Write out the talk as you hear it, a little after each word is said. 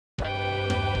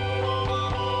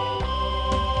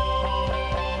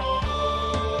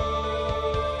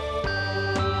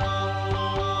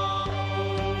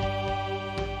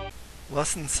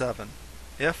Lesson 7.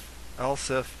 If, else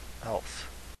if, else.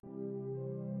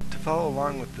 To follow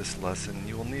along with this lesson,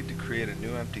 you will need to create a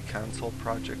new empty console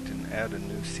project and add a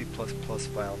new C++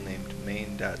 file named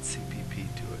main.cpp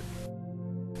to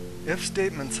it. If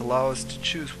statements allow us to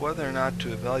choose whether or not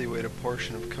to evaluate a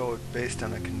portion of code based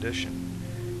on a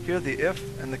condition. Here the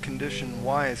if and the condition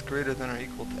y is greater than or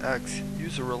equal to x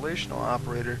use a relational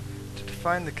operator to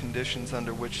define the conditions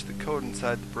under which the code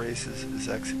inside the braces is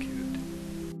executed.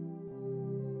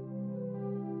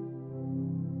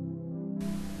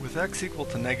 With x equal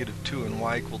to -2 and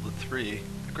y equal to 3,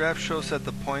 the graph shows that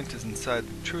the point is inside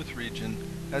the truth region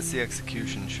as the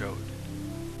execution showed.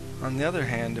 On the other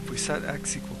hand, if we set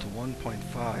x equal to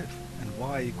 1.5 and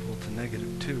y equal to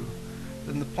 -2,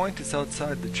 then the point is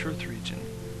outside the truth region,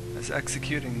 as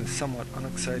executing this somewhat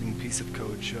unexciting piece of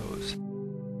code shows.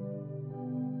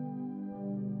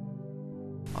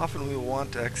 Often we will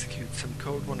want to execute some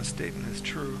code when a statement is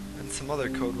true and some other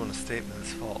code when a statement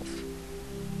is false.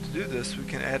 To do this, we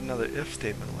can add another if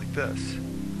statement like this.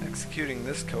 Executing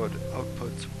this code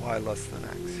outputs y less than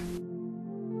x.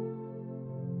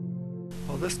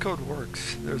 While this code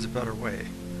works, there's a better way.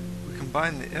 We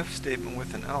combine the if statement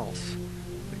with an else.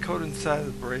 The code inside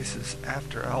the braces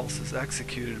after else is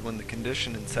executed when the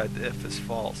condition inside the if is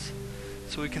false.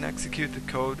 So we can execute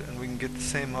the code and we can get the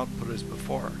same output as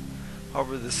before.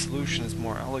 However, this solution is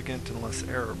more elegant and less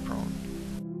error prone.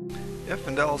 If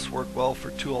and else work well for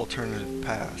two alternative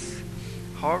paths.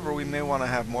 However, we may want to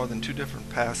have more than two different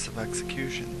paths of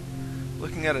execution.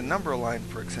 Looking at a number line,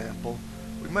 for example,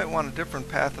 we might want a different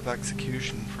path of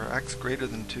execution for x greater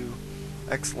than 2,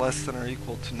 x less than or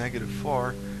equal to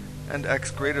 -4, and x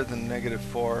greater than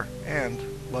 -4 and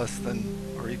less than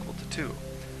or equal to 2.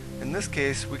 In this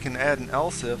case, we can add an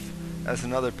else if as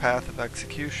another path of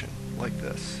execution, like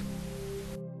this.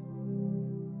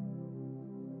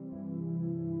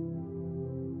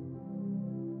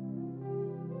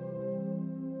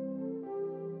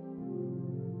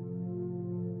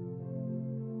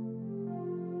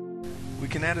 We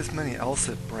can add as many else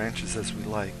if branches as we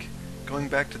like. Going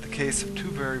back to the case of two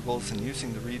variables and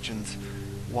using the regions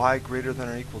y greater than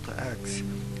or equal to x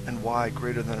and y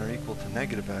greater than or equal to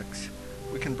 -x,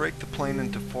 we can break the plane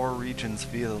into four regions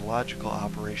via the logical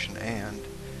operation AND.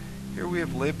 Here we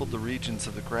have labeled the regions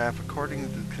of the graph according to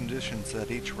the conditions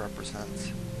that each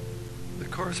represents. The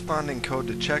corresponding code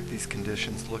to check these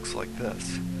conditions looks like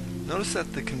this. Notice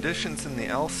that the conditions in the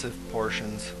else if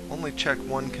portions only check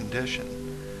one condition.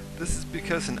 This is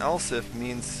because an else if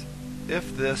means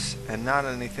if this and not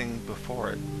anything before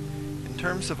it. In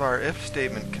terms of our if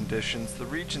statement conditions, the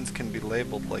regions can be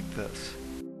labeled like this.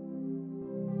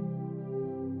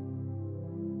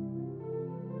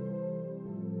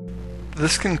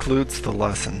 This concludes the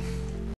lesson.